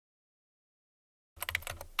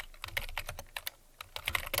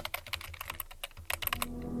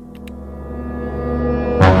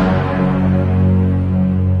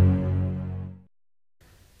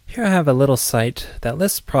Here I have a little site that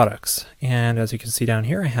lists products, and as you can see down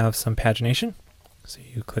here I have some pagination. So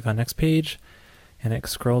you click on next page and it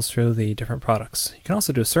scrolls through the different products. You can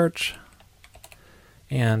also do a search,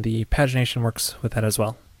 and the pagination works with that as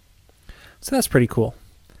well. So that's pretty cool.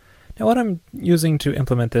 Now what I'm using to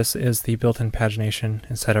implement this is the built-in pagination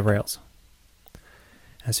inside of Rails.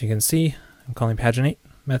 As you can see, I'm calling paginate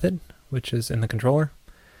method, which is in the controller,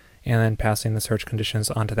 and then passing the search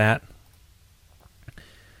conditions onto that.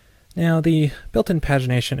 Now the built-in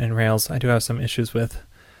pagination in Rails I do have some issues with.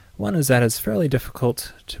 One is that it's fairly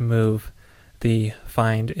difficult to move the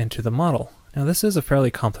find into the model. Now this is a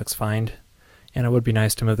fairly complex find, and it would be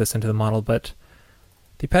nice to move this into the model, but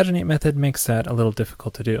the paginate method makes that a little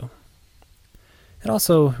difficult to do. It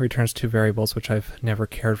also returns two variables, which I've never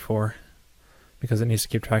cared for, because it needs to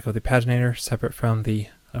keep track of the paginator separate from the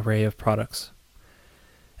array of products.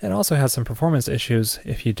 It also has some performance issues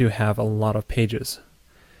if you do have a lot of pages.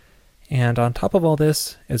 And on top of all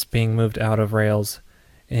this, it's being moved out of Rails.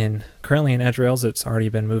 Currently in Edge Rails, it's already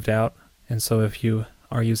been moved out, and so if you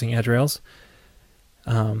are using Edge Rails,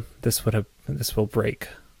 this will break.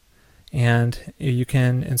 And you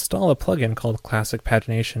can install a plugin called Classic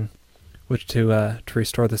Pagination, which to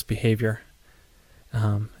restore this behavior.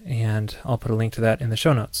 And I'll put a link to that in the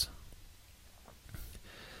show notes.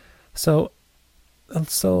 So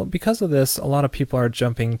because of this, a lot of people are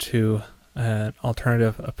jumping to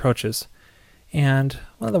alternative approaches, and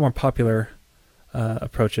one of the more popular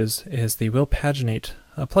approaches is the Will Paginate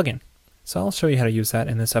plugin. So I'll show you how to use that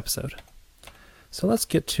in this episode. So let's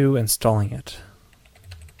get to installing it.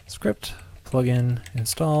 Script plugin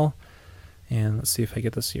install, and let's see if I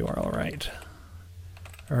get this URL right.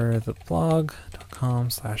 Or the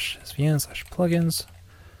blog.com/svn/plugins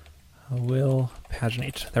Will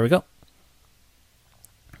Paginate. There we go.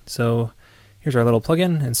 So here's our little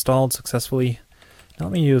plugin installed successfully. Now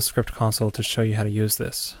let me use Script Console to show you how to use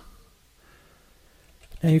this.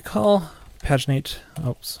 Now you call paginate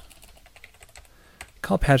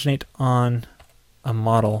on a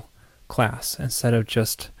model class instead of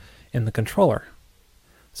just in the controller.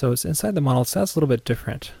 So it's inside the model, so that's a little bit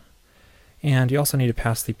different. And you also need to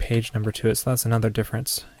pass the page number to it, so that's another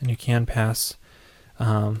difference. And you can pass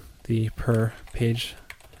the per page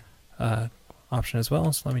option as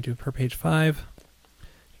well. So let me do per page 5.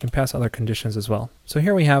 You can pass other conditions as well. So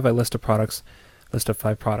here we have a list of products, list of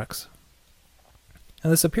 5 products.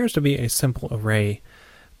 Now this appears to be a simple array,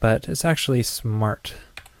 but it's actually smart.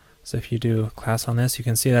 So if you do class on this, you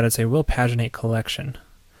can see that it's a Will Paginate collection.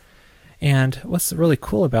 And what's really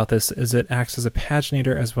cool about this is it acts as a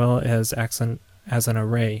paginator as well as acts as an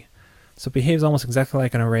array. So it behaves almost exactly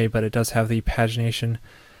like an array, but it does have the pagination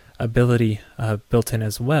ability built in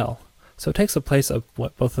as well. So it takes the place of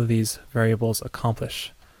what both of these variables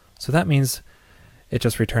accomplish. So that means it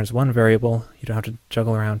just returns one variable. You don't have to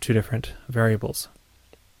juggle around two different variables.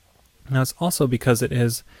 Now it's also because it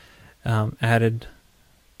is added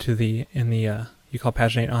to you call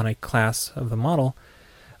paginate on a class of the model,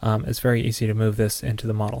 it's very easy to move this into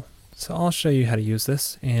the model. So I'll show you how to use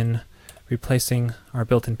this in replacing our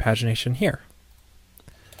built-in pagination here.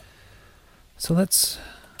 So let's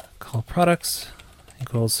call products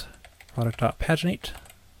equals product.paginate,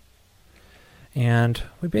 and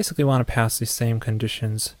we basically want to pass the same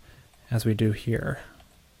conditions as we do here.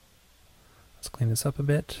 Let's clean this up a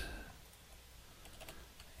bit,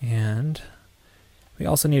 and we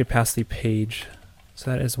also need to pass the page,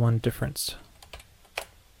 so that is one difference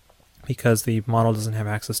because the model doesn't have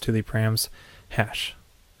access to the params hash.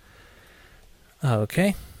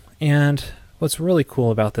 Okay, and what's really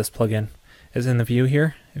cool about this plugin is in the view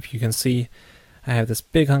here, if you can see, I have this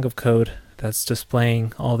big hunk of code that's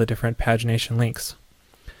displaying all the different pagination links.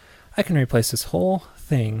 I can replace this whole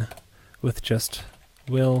thing with just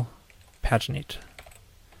Will Paginate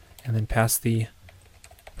and then pass the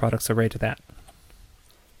products array to that.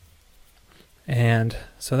 And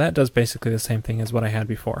so that does basically the same thing as what I had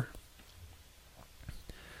before.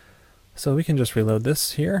 So we can just reload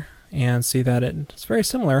this here and see that it's very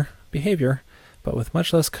similar behavior, but with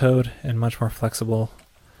much less code and much more flexible.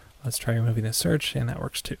 Let's try removing the search, and that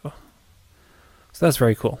works too. So that's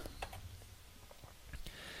very cool.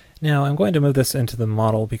 Now I'm going to move this into the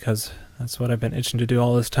model because that's what I've been itching to do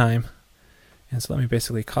all this time. And so let me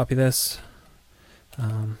basically copy this.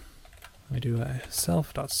 Let me do a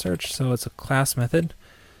self.search, so it's a class method.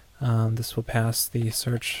 This will pass the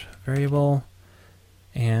search variable,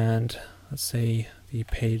 and let's say the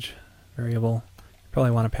page variable. You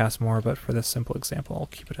probably want to pass more, but for this simple example, I'll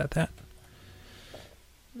keep it at that.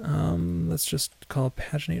 Let's just call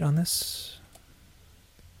paginate on this,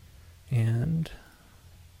 and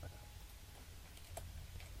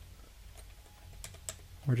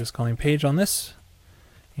we're just calling page on this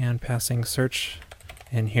and passing search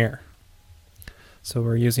in here. So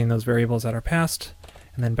we're using those variables that are passed,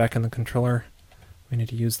 and then back in the controller we need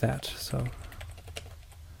to use that. So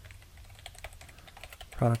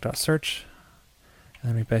product.search, and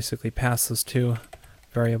then we basically pass those two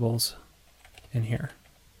variables in here,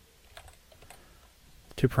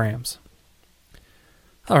 two params.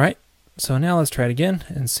 Alright, so now let's try it again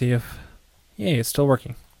and see if, yay, it's still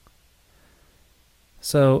working.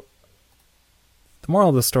 So the moral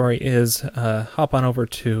of the story is hop on over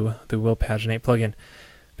to the Will Paginate plugin,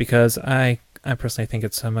 because I personally think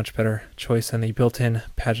it's a much better choice than the built-in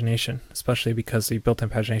pagination, especially because the built-in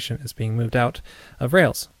pagination is being moved out of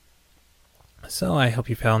Rails. So I hope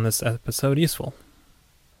you found this episode useful.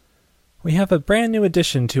 We have a brand new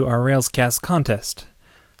addition to our Railscast contest.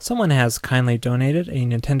 Someone has kindly donated a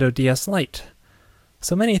Nintendo DS Lite.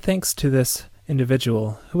 So many thanks to this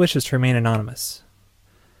individual who wishes to remain anonymous.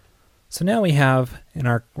 So now we have in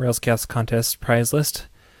our Railscast contest prize list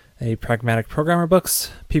a Pragmatic Programmer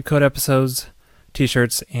books, Peepcode episodes,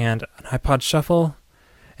 t-shirts, and an iPod Shuffle,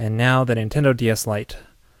 and now the Nintendo DS Lite.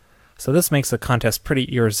 So this makes the contest pretty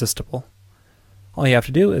irresistible. All you have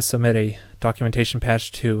to do is submit a documentation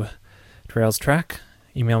patch to Railstrack,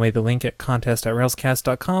 email me the link at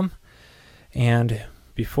contest@railscast.com, and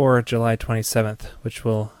before July 27th, which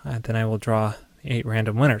then I will draw 8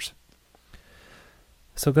 random winners.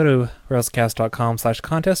 So go to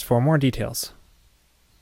railscast.com/contest for more details.